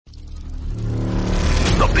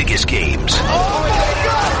The biggest games. Oh my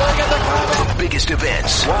God! Look at the crowd. The biggest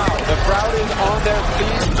events. Wow, the crowd is on their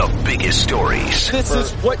feet. The biggest stories. This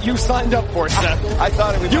is what you signed up for, Seth. I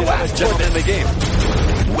thought it would be a gentleman in the game.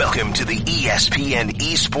 Welcome to the ESPN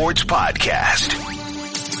Esports Podcast.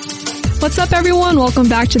 What's up, everyone? Welcome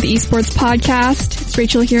back to the Esports Podcast. It's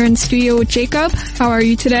Rachel here in studio with Jacob. How are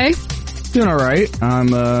you today? Doing all right. I'm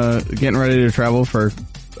getting ready to travel for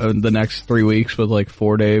the next 3 weeks with a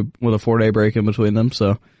 4-day break in between them.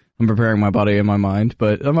 So I'm preparing my body and my mind,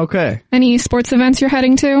 but I'm okay. Any sports events you're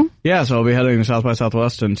heading to? Yeah, so I'll be heading to South by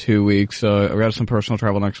Southwest in 2 weeks. I've got some personal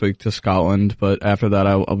travel next week to Scotland, but after that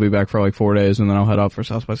I'll be back for 4 days, and then I'll head out for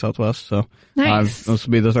South by Southwest. So nice. This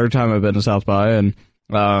will be the third time I've been to South by, and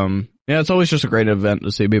yeah, it's always just a great event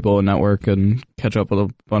to see people and network and catch up with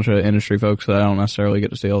a bunch of industry folks that I don't necessarily get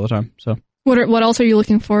to see all the time. So what else are you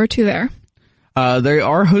looking forward to there? They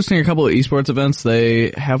are hosting a couple of esports events.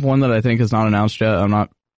 They have one that I think is not announced yet. I'm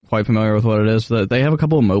not quite familiar with what it is. They have a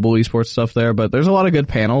couple of mobile esports stuff there, but there's a lot of good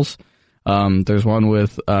panels. There's one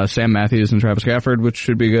with Sam Matthews and Travis Gafford, which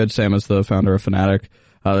should be good. Sam is the founder of Fnatic.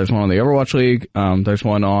 There's one on the Overwatch League. There's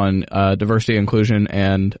one on diversity, inclusion,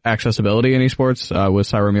 and accessibility in esports with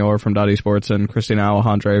Syra Mueller from .esports and Christina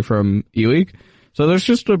Alejandre from eLeague. So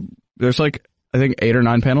there's I think 8 or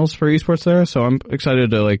 9 panels for esports there. So I'm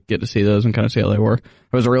excited to get to see those and kind of see how they work.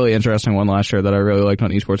 There was a really interesting one last year that I really liked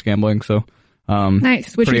on esports gambling. So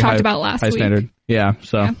nice, which we talked about last week. High standard, yeah.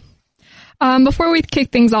 So. Yeah. Before we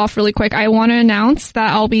kick things off really quick, I want to announce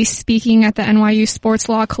that I'll be speaking at the NYU Sports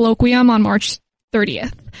Law Colloquium on March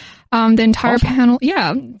 30th. The entire panel,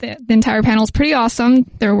 the entire panel is pretty awesome.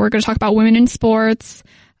 We're going to talk about women in sports,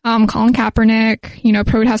 Colin Kaepernick,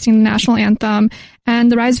 protesting the national anthem,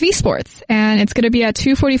 and the rise of esports. And it's going to be at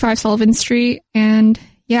 245 Sullivan Street. And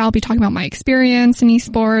yeah, I'll be talking about my experience in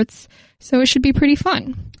esports. So it should be pretty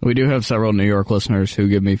fun. We do have several New York listeners who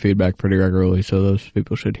give me feedback pretty regularly, so those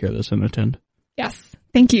people should hear this and attend. Yes.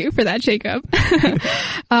 Thank you for that, Jacob.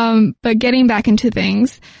 But getting back into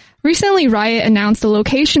things. Recently, Riot announced the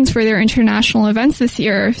locations for their international events this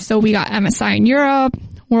year. So we got MSI in Europe,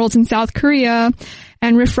 Worlds in South Korea,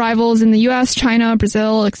 and Rift Rivals in the US, China,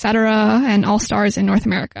 Brazil, etc., and All Stars in North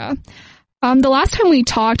America. The last time we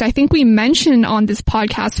talked, I think we mentioned on this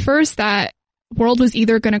podcast first that World was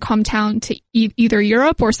either going to come down to either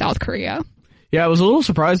Europe or South Korea. Yeah, I was a little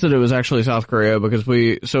surprised that it was actually South Korea because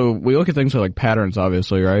we look at things like patterns,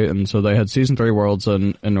 obviously, right? And so they had Season 3 Worlds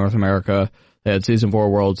in North America. They had Season 4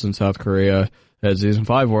 Worlds in South Korea. They had Season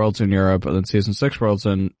 5 Worlds in Europe, and then Season 6 Worlds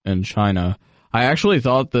in China. I actually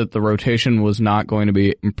thought that the rotation was not going to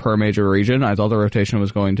be per major region. I thought the rotation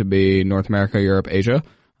was going to be North America, Europe, Asia.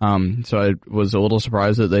 So I was a little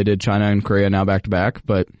surprised that they did China and Korea now back to back,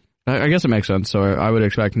 but I guess it makes sense. So I would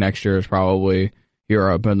expect next year is probably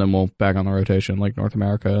Europe, and then we'll back on the rotation like North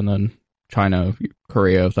America, and then China,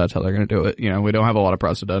 Korea, if that's how they're going to do it. We don't have a lot of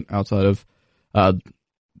precedent outside of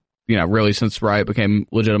really since Riot became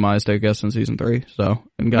legitimized, I guess, in Season 3,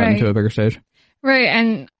 and got into a bigger stage. Right,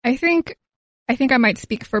 and I think I might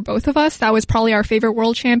speak for both of us. That was probably our favorite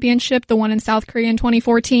World Championship, the one in South Korea in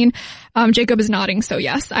 2014. Jacob is nodding, so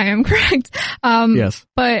yes, I am correct. Yes.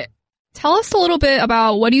 But tell us a little bit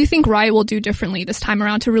about what do you think Riot will do differently this time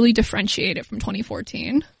around to really differentiate it from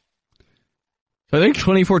 2014? So I think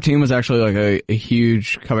 2014 was actually a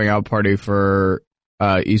huge coming out party for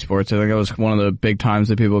esports. I think it was one of the big times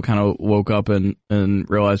that people kind of woke up and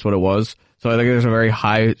realized what it was. So I think there's a very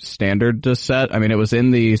high standard to set. I mean, it was in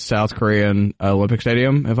the South Korean Olympic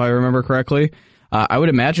Stadium, if I remember correctly. I would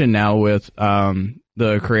imagine now with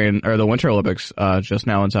the Korean or the Winter Olympics just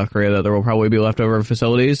now in South Korea that there will probably be leftover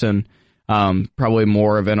facilities and probably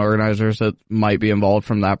more event organizers that might be involved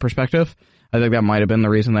from that perspective. I think that might have been the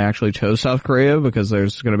reason they actually chose South Korea, because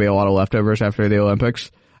there's going to be a lot of leftovers after the Olympics.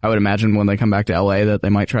 I would imagine when they come back to LA that they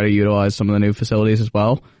might try to utilize some of the new facilities as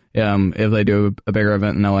well, if they do a bigger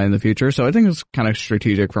event in LA in the future. So I think it's kind of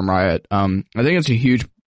strategic from Riot. I think it's a huge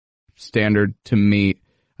standard to meet.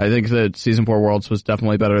 I think that Season 4 Worlds was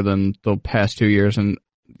definitely better than the past 2 years, and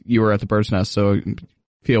you were at the Bird's Nest, so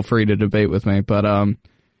feel free to debate with me. But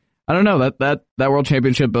I don't know, that World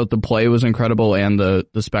Championship, both the play was incredible and the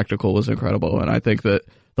spectacle was incredible. And I think that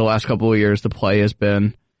the last couple of years the play has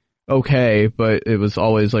been okay, but it was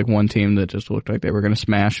always one team that just looked like they were going to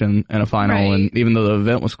smash in a final. Right. And even though the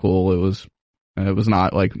event was cool, it was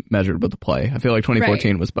not measured with the play. I feel like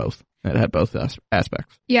 2014 was both. It had both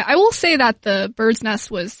aspects. Yeah, I will say that the Bird's Nest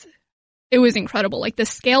was incredible. The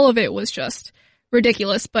scale of it was just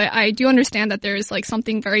ridiculous, but I do understand that there's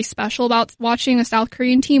something very special about watching a South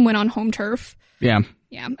Korean team win on home turf. Yeah.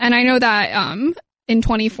 Yeah. And I know that in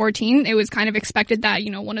 2014, it was kind of expected that,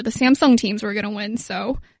 one of the Samsung teams were going to win.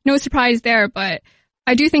 So no surprise there, but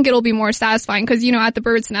I do think it'll be more satisfying because, at the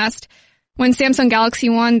Bird's Nest, when Samsung Galaxy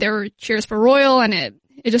won, there were cheers for Royal, and it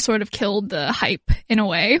just sort of killed the hype in a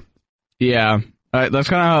way. Yeah. That's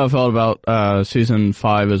kind of how I felt about season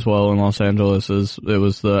 5 as well in Los Angeles. It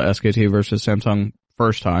was the SKT versus Samsung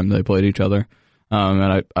first time they played each other.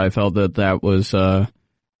 And I felt that was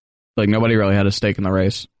nobody really had a stake in the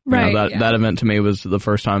race. Right. That event to me was the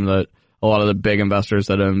first time that a lot of the big investors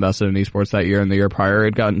that had invested in esports that year and the year prior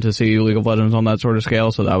had gotten to see League of Legends on that sort of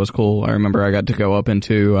scale. So that was cool. I remember I got to go up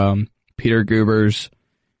into Peter Guber's,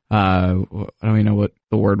 I don't even know what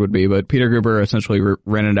the word would be, but Peter Guber essentially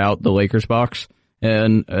rented out the Lakers box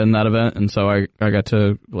in that event. And so I got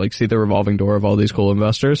to see the revolving door of all these cool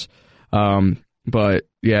investors. But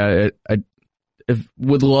yeah, I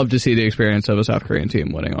would love to see the experience of a South Korean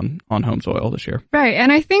team winning on home soil this year. Right.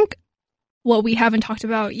 And I think what we haven't talked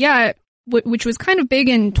about yet, which was kind of big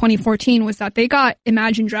in 2014, was that they got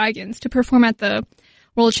Imagine Dragons to perform at the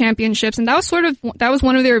World Championships. And that was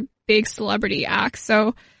one of their big celebrity acts.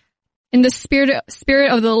 So in the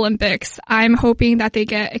spirit of the Olympics, I'm hoping that they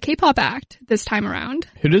get a K-pop act this time around.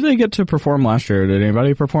 Who did they get to perform last year? Did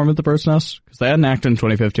anybody perform at the Bird's Nest? Because they had an act in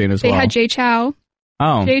 2015 as well. They had Jay Chou.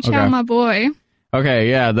 Oh, Jay Chou, okay. my boy. Okay,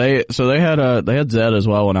 yeah, they had Zed as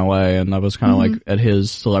well in LA, and that was kind of at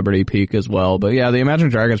his celebrity peak as well. But yeah, the Imagine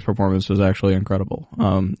Dragons performance was actually incredible.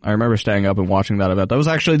 I remember staying up and watching that event. That was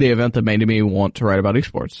actually the event that made me want to write about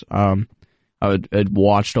esports. I'd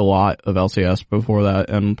watched a lot of LCS before that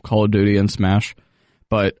and Call of Duty and Smash,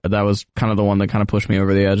 but that was kind of the one that kind of pushed me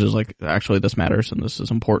over the edge. Is actually this matters and this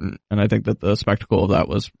is important. And I think that the spectacle of that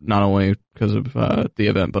was not only because of the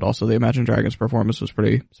event, but also the Imagine Dragons performance was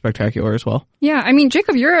pretty spectacular as well. Yeah, I mean,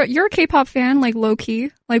 Jacob, you're a K-pop fan, low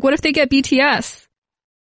key. What if they get BTS?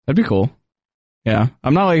 That'd be cool. Yeah,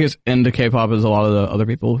 I'm not as into K-pop as a lot of the other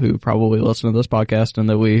people who probably listen to this podcast and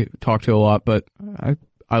that we talk to a lot, but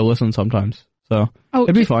I listen sometimes. So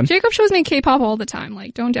it'd be fun. Jacob shows me K-pop all the time.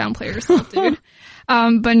 Don't downplay yourself, dude.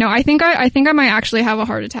 But no, I think I might actually have a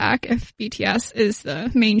heart attack if BTS is the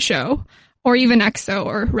main show, or even EXO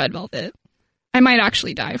or Red Velvet. I might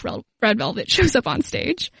actually die if Red Velvet shows up on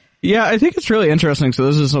stage. Yeah, I think it's really interesting. So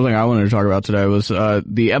this is something I wanted to talk about today was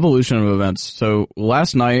the evolution of events. So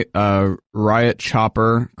last night, Riot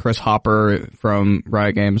Chopper, Chris Hopper from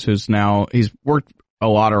Riot Games, he's worked a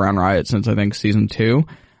lot around Riot since I think season 2.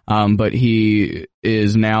 But he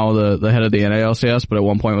is now the head of the NALCS, but at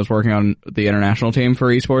one point was working on the international team for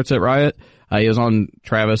esports at Riot. He was on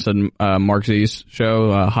Travis and Mark Z's show,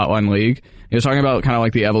 Hotline League. He was talking about kind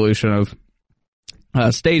of the evolution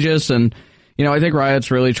of stages, and I think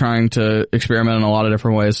Riot's really trying to experiment in a lot of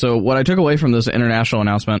different ways. So what I took away from this international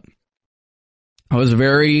announcement, I was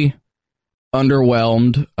very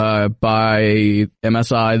underwhelmed by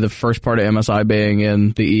MSI, the first part of MSI being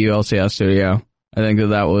in the EULCS studio. I think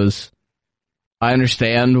that was, I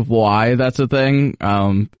understand why that's a thing.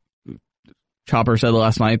 Chopper said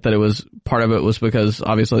last night that part of it was because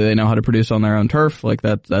obviously they know how to produce on their own turf.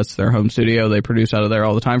 That's their home studio. They produce out of there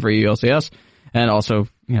all the time for EULCS. And also,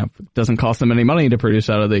 it doesn't cost them any money to produce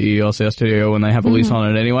out of the EULCS studio when they have a lease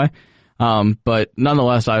on it anyway. But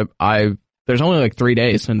nonetheless, there's only 3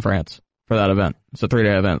 days in France for that event. It's a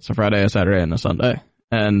 3-day event. It's a Friday, a Saturday, and a Sunday.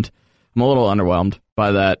 And I'm a little underwhelmed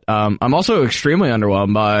by that. I'm also extremely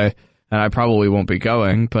underwhelmed by, and I probably won't be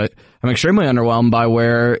going, but I'm extremely underwhelmed by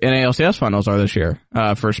where NALCS finals are this year,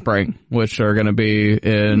 for spring, which are going to be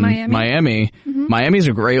in Miami. Miami's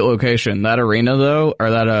a great location. That arena though, or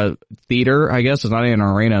that, theater, I guess, it's not even an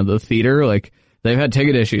arena, the theater, they've had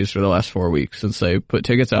ticket issues for the last 4 weeks since they put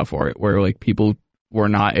tickets out for it, where people were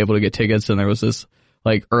not able to get tickets, and there was this,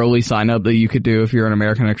 early sign up that you could do if you're an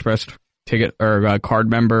American Express ticket or card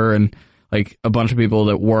member, and a bunch of people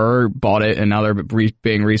that bought it, and now they're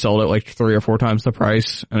being resold at 3 or 4 times the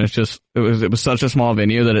price. And it was such a small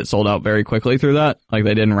venue that it sold out very quickly through that. They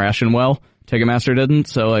didn't ration well. Ticketmaster didn't.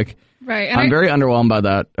 So right. I'm very underwhelmed by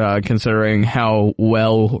that, considering how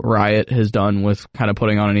well Riot has done with kind of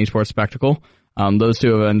putting on an esports spectacle. Those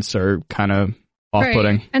two events are kind of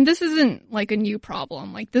off-putting. Right. And this isn't a new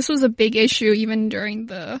problem. This was a big issue even during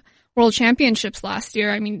the World Championships last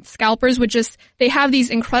year. I mean, scalpers they have these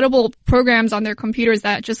incredible programs on their computers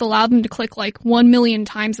that just allow them to click 1 million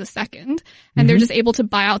times a second. And they're just able to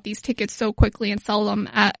buy out these tickets so quickly and sell them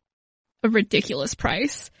at a ridiculous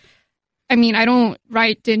price. I mean,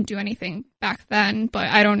 Riot didn't do anything back then, but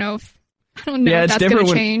I don't know if that's going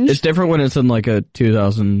to change. It's different when it's in a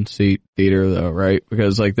 2,000 seat theater though, right?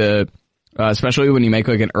 Because especially when you make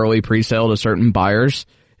an early pre-sale to certain buyers,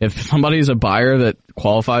 if somebody's a buyer that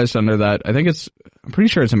qualifies under that, I think it's I'm pretty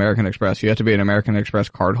sure it's American Express. You have to be an American Express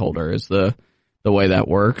card holder is the way that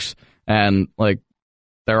works. And like,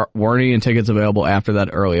 there weren't any tickets available after that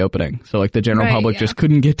early opening. So like the general public just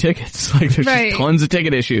couldn't get tickets. Like there's just tons of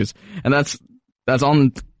ticket issues. And that's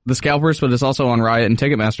on the scalpers, but it's also on Riot and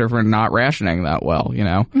Ticketmaster for not rationing that well, you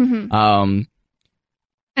know? Mm-hmm.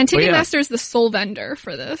 And Ticketmaster is the sole vendor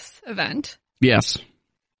for this event. Yes.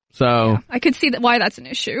 So I could see why that's an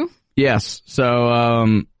issue. Yes.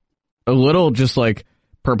 So a little just like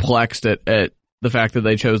perplexed at the fact that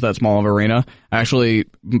they chose that small of arena. Actually,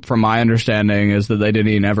 from my understanding, is that they didn't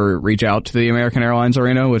even ever reach out to the American Airlines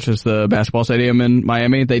Arena, which is the basketball stadium in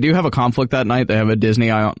Miami. They do have a conflict that night. They have a Disney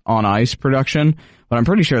on Ice production, but I'm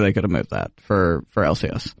pretty sure they could have moved that for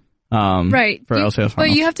LCS. Right. For LCS finals. But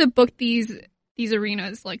you have to book these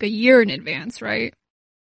arenas like a year in advance, right?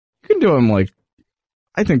 You can do them like,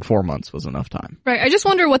 I think 4 months was enough time. Right. I just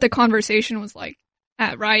wonder what the conversation was like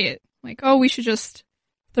at Riot. Like, oh, we should just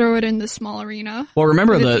throw it in the small arena. Well,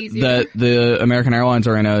 remember that the American Airlines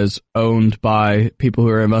Arena is owned by people who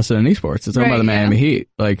are invested in esports. It's owned by the Miami Heat.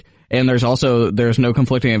 Like, and there's no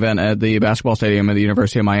conflicting event at the basketball stadium at the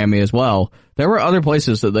University of Miami as well. There were other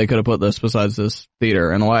places that they could have put this besides this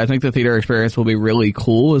theater. And I think the theater experience will be really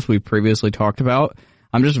cool, as we previously talked about.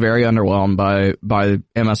 I'm just very underwhelmed by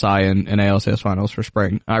MSI and ALCS finals for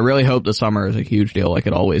spring. I really hope the summer is a huge deal like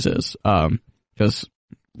it always is. Because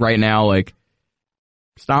right now, like,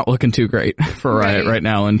 it's not looking too great for Riot right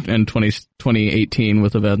now in 2018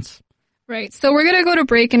 with events. Right. So we're going to go to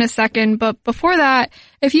break in a second. But before that,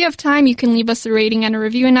 if you have time, you can leave us a rating and a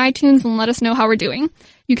review in iTunes and let us know how we're doing.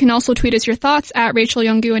 You can also tweet us your thoughts at Rachel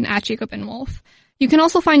Youngu and at Jacob and Wolf. You can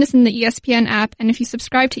also find us in the ESPN app. And if you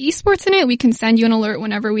subscribe to Esports in it, we can send you an alert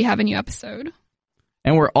whenever we have a new episode.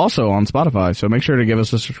 And we're also on Spotify, so make sure to give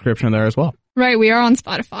us a subscription there as well. Right, we are on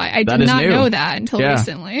Spotify. I did not know that until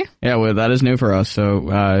recently. Yeah, well, that is new for us. So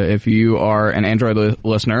if you are an Android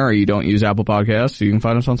listener or you don't use Apple Podcasts, you can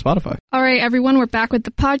find us on Spotify. All right, everyone, we're back with the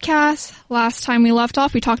podcast. Last time we left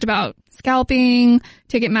off, we talked about scalping,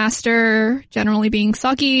 Ticketmaster generally being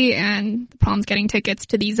sucky, and the problems getting tickets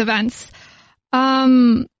to these events.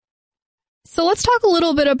 So let's talk a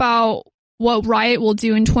little bit about what Riot will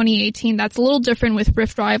do in 2018. That's a little different with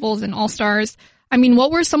Rift Rivals and All-Stars. I mean, what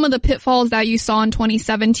were some of the pitfalls that you saw in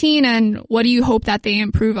 2017, and what do you hope that they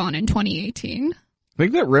improve on in 2018? I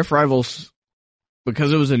think that Rift Rivals,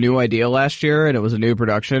 because it was a new idea last year and it was a new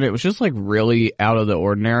production, it was just like really out of the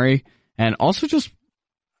ordinary. And also just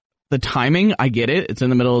the timing, I get it. It's in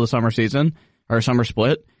the middle of the summer season, or summer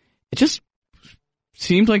split. It just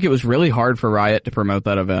seemed like it was really hard for Riot to promote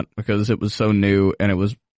that event because it was so new and it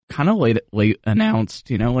was kind of late announced,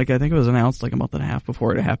 you know, like I think it was announced like a month and a half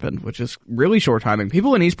before it happened, which is really short timing.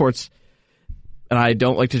 People in esports, and I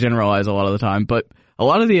don't like to generalize a lot of the time, but a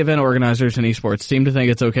lot of the event organizers in esports seem to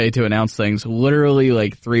think it's okay to announce things literally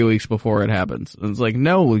like 3 weeks before it happens. And it's like,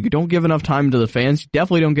 no, you don't give enough time to the fans. You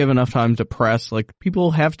definitely don't give enough time to press. Like,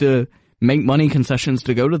 people have to make money concessions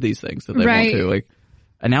to go to these things that they want to. Like,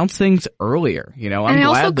 announce things earlier, you know. And it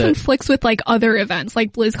also conflicts with like other events,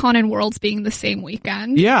 like BlizzCon and Worlds being the same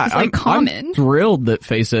weekend. Yeah, it's like common. I'm thrilled that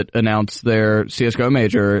Faceit announced their CS:GO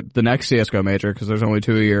major, the next CS:GO major, because there's only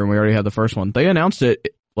 2 a year, and we already had the first one. They announced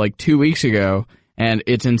it like 2 weeks ago, and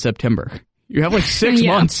it's in September. You have like 6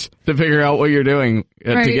 months to figure out what you're doing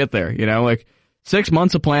to get there. You know, like 6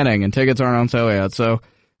 months of planning, and tickets aren't on sale yet. So,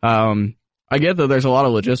 I get that there's a lot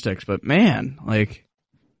of logistics, but man, like,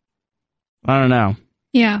 I don't know.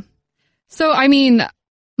 Yeah. So, I mean,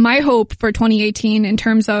 my hope for 2018 in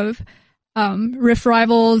terms of Rift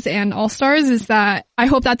Rivals and All-Stars is that I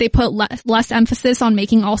hope that they put less emphasis on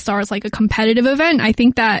making All-Stars like a competitive event. I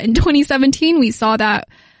think that in 2017 we saw that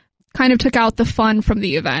kind of took out the fun from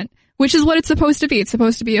the event, which is what it's supposed to be. It's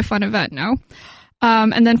supposed to be a fun event, no?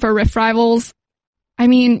 And then for Rift Rivals, I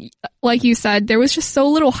mean, like you said, there was just so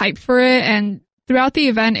little hype for it, and throughout the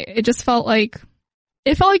event it just felt like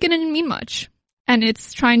it didn't mean much. And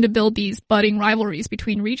it's trying to build these budding rivalries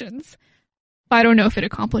between regions. But I don't know if it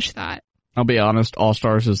accomplished that. I'll be honest,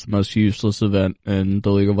 All-Stars is the most useless event in the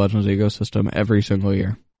League of Legends ecosystem every single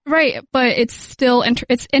year. Right, but it's still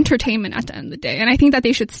it's entertainment at the end of the day. And I think that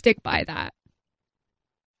they should stick by that.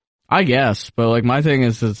 I guess, but like my thing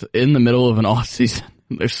is it's in the middle of an off season.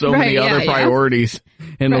 There's so many other priorities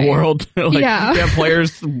in the world. Like, you have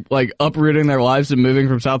players like uprooting their lives and moving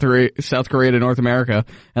from South Korea to North America,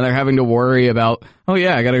 and they're having to worry about, oh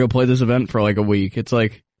yeah, I gotta go play this event for like a week. It's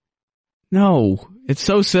like, no, it's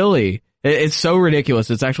so silly. It's so ridiculous.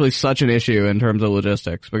 It's actually such an issue in terms of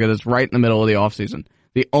logistics because it's right in the middle of the off season.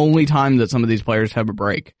 The only time that some of these players have a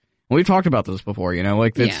break. And we've talked about this before, you know,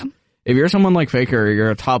 like if you're someone like Faker,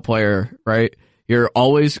 you're a top player, right? You're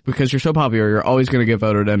always, because you're so popular, you're always going to get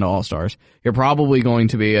voted into All-Stars. You're probably going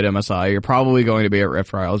to be at MSI. You're probably going to be at Rift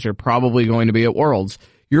Trials. You're probably going to be at Worlds.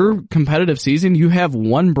 Your competitive season, you have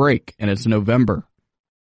one break, and it's November.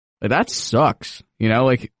 Like, that sucks. You know,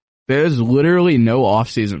 like, there's literally no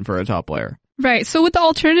off-season for a top player. Right. So would the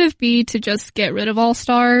alternative be to just get rid of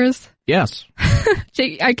All-Stars? Yes.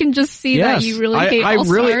 I can just see that you really hate All-Stars.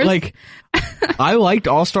 I really, like, I liked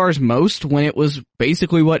All-Stars most when it was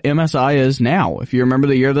basically what MSI is now. If you remember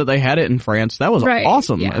the year that they had it in France, that was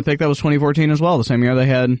awesome. Yeah. I think that was 2014 as well, the same year they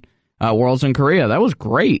had Worlds in Korea. That was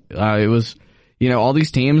great. It was, you know, all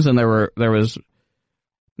these teams, and there was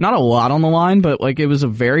not a lot on the line, but like it was a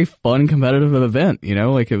very fun competitive event, you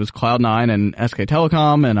know, like it was Cloud9 and SK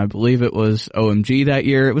Telecom, and I believe it was OMG that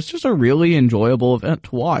year. It was just a really enjoyable event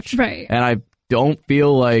to watch. Right. And I don't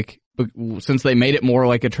feel like, since they made it more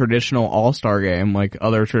like a traditional all-star game, like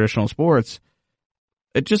other traditional sports,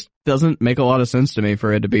 it just doesn't make a lot of sense to me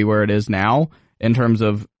for it to be where it is now in terms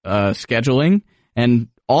of scheduling. And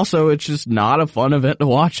also, it's just not a fun event to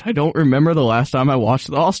watch. I don't remember the last time I watched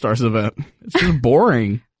the All-Stars event. It's just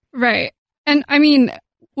boring. Right. And I mean,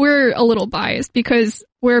 we're a little biased because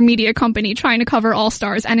we're a media company trying to cover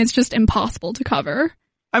All-Stars, and it's just impossible to cover.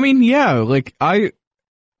 I mean, yeah, like I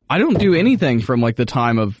don't do anything from like the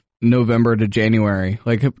time of November to January.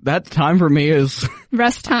 Like that time for me is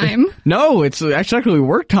rest time. No, it's actually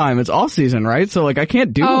work time. It's off season, right? So like I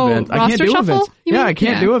can't do events. I can't do shuffle, events. Yeah, I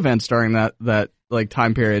can't do events during that like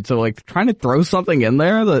time period. So like trying to throw something in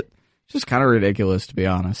there that's just kind of ridiculous, to be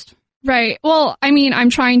honest. Right. Well, I mean, I'm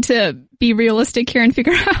trying to be realistic here and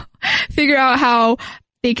figure out how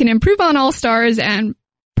they can improve on All-Stars and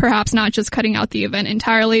perhaps not just cutting out the event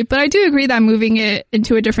entirely. But I do agree that moving it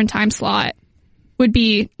into a different time slot would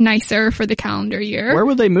be nicer for the calendar year. Where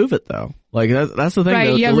would they move it though? Like that's the thing.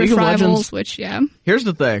 Right. You have League of Legends, which Here's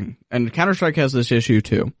the thing, and Counter-Strike has this issue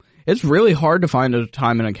too. It's really hard to find a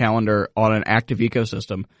time in a calendar on an active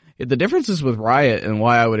ecosystem. The difference is with Riot and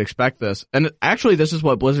why I would expect this. And actually, this is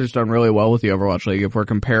what Blizzard's done really well with the Overwatch League. If we're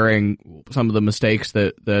comparing some of the mistakes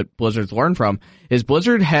that Blizzard's learned from, is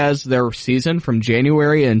Blizzard has their season from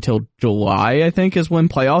January until July, I think, is when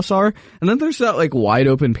playoffs are. And then there's that like wide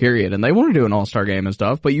open period. And they want to do an all-star game and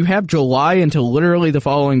stuff, but you have July until literally the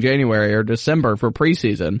following January or December for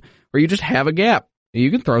preseason, where you just have a gap.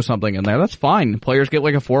 You can throw something in there. That's fine. Players get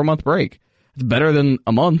like a 4-month break. It's better than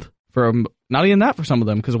a month from, not even that for some of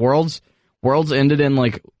them, because Worlds ended in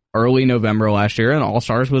like early November last year and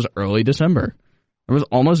All-Stars was early December. There was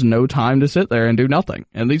almost no time to sit there and do nothing.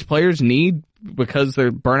 And these players need, because their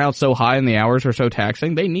burnout's so high and the hours are so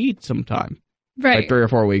taxing, they need some time. Right. Like 3 or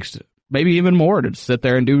 4 weeks, maybe even more, to sit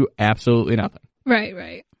there and do absolutely nothing.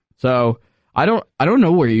 Right. So I don't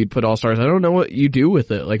know where you'd put All-Stars. I don't know what you do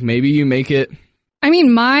with it. Like maybe you make it. I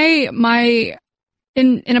mean, my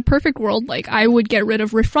in a perfect world, like I would get rid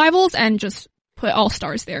of Rift Rivals and just put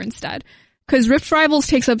All-Stars there instead. Because Rift Rivals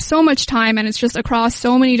takes up so much time and it's just across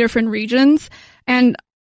so many different regions. And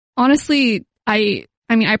honestly, I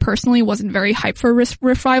personally wasn't very hyped for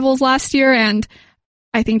Rift Rivals last year, and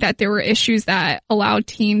I think that there were issues that allowed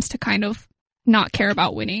teams to kind of not care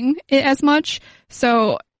about winning it as much.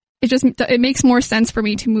 So it makes more sense for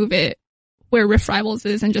me to move it where Rift Rivals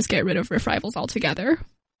is and just get rid of Rift Rivals altogether.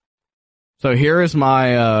 So here is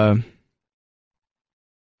my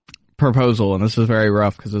proposal, and this is very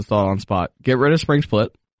rough because it's thought on spot. Get rid of Spring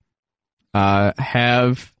Split.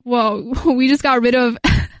 Whoa, we just got rid of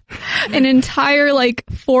an entire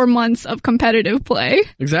 4 months of competitive play.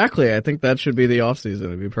 Exactly. I think that should be the off season,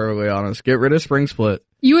 to be perfectly honest. Get rid of Spring Split.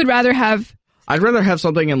 You would rather have... I'd rather have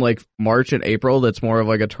something in March and April that's more of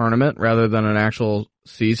a tournament rather than an actual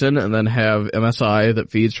season, and then have MSI that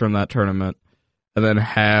feeds from that tournament, and then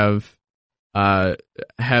have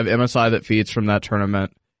MSI that feeds from that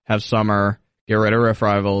tournament, have Summer, get rid of Rift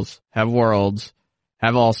Rivals, have Worlds,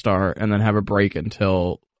 have All-Star, and then have a break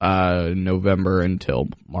until November until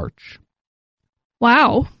March.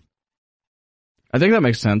 Wow. I think that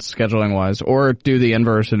makes sense scheduling wise. Or do the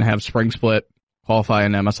inverse and have Spring Split qualify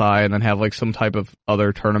in MSI and then have some type of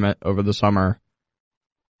other tournament over the summer.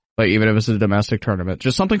 Even if it's a domestic tournament,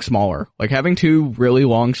 just something smaller. Having 2 really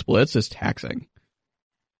long splits is taxing.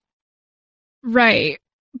 Right.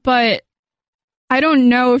 But I don't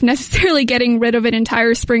know if necessarily getting rid of an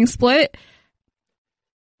entire spring split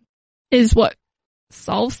is what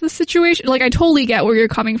solves the situation. I totally get where you're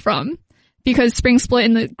coming from, because spring split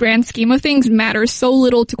in the grand scheme of things matters so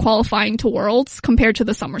little to qualifying to Worlds compared to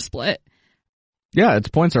the summer split. Yeah, its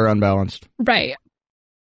points are unbalanced. Right.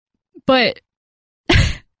 But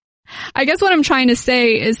I guess what I'm trying to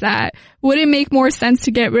say is that would it make more sense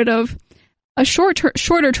to get rid of a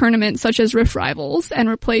shorter tournament such as Rift Rivals and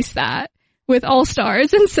replace that with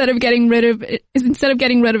All-Stars instead of getting rid of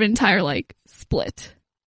an entire like split.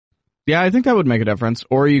 Yeah, I think that would make a difference.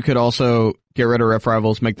 Or you could also get rid of Rift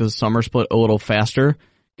Rivals, make the summer split a little faster,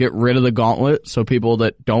 get rid of the gauntlet so people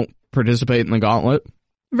that don't participate in the gauntlet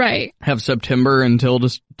right have September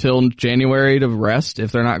till January to rest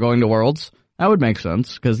if they're not going to Worlds. That would make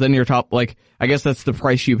sense, because then you're top, like, I guess that's the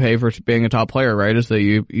price you pay for being a top player, right? Is that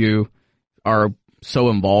you are so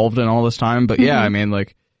involved in all this time. But yeah, I mean,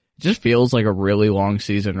 like, it just feels like a really long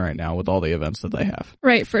season right now with all the events that they have.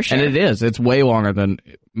 Right, for sure. And it is. It's way longer than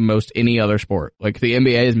most any other sport. Like, the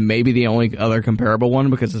NBA is maybe the only other comparable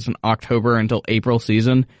one because it's an October until April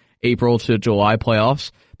season, April to July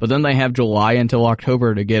playoffs. But then they have July until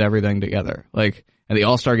October to get everything together. Like, and the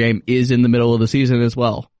All-Star game is in the middle of the season as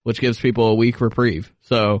well, which gives people a week reprieve.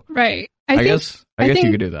 So, right. I guess you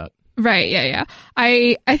could do that. Right, yeah.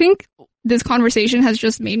 I think this conversation has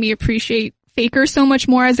just made me appreciate Faker so much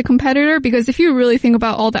more as a competitor, because if you really think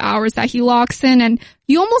about all the hours that he locks in, and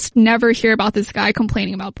you almost never hear about this guy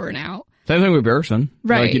complaining about burnout. Same thing with Bergson.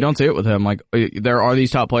 Right. Like, you don't see it with him. Like, there are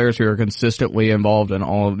these top players who are consistently involved in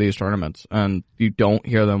all of these tournaments, and you don't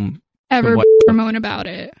hear them ever moan about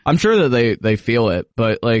it. I'm sure that they feel it,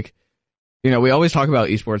 but, like, you know, we always talk about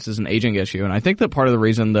esports as an aging issue, and I think that part of the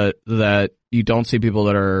reason that you don't see people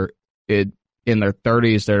that are in their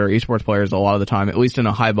 30s that are esports players a lot of the time, at least in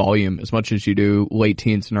a high volume, as much as you do late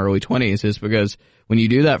teens and early 20s, is because when you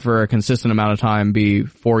do that for a consistent amount of time, be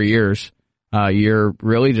 4 years, you're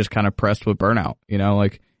really just kind of pressed with burnout. You know,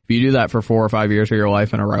 like, if you do that for 4 or 5 years of your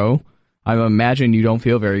life in a row, I imagine you don't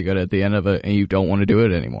feel very good at the end of it, and you don't want to do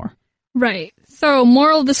it anymore. Right. So,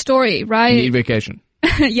 moral of the story, right? You need vacation.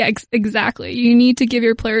 Yeah, exactly. You need to give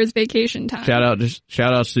your players vacation time. Shout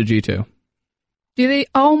outs to G2. Do they?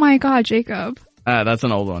 Oh my God, Jacob. That's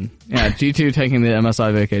an old one. Yeah, G2 taking the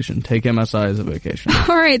MSI vacation. Take MSI as a vacation.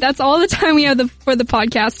 All right, that's all the time we have for the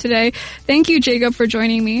podcast today. Thank you, Jacob, for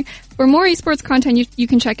joining me. For more esports content, you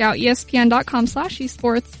can check out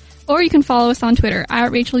espn.com/esports, or you can follow us on Twitter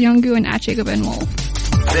at Rachel Youngu and at Jacob N. Wolf.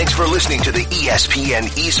 Thanks for listening to the ESPN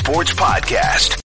Esports Podcast.